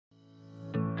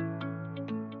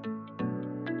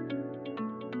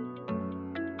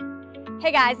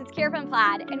Hey guys, it's Kira from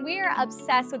Plaid, and we are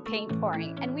obsessed with paint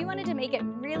pouring, and we wanted to make it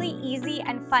really easy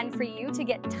and fun for you to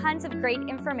get tons of great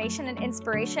information and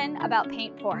inspiration about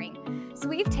paint pouring. So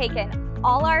we've taken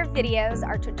all our videos,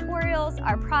 our tutorials,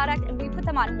 our product, and we put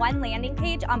them on one landing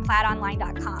page on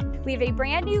plaidonline.com. We have a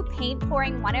brand new Paint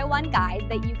Pouring 101 guide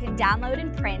that you can download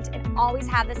and print and always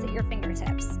have this at your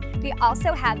fingertips. We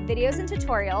also have videos and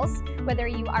tutorials, whether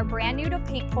you are brand new to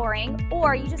paint pouring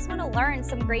or you just want to learn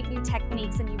some great new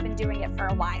techniques and you've been doing it for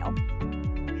a while.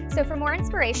 So for more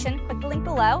inspiration, click the link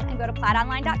below and go to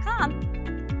plaidonline.com.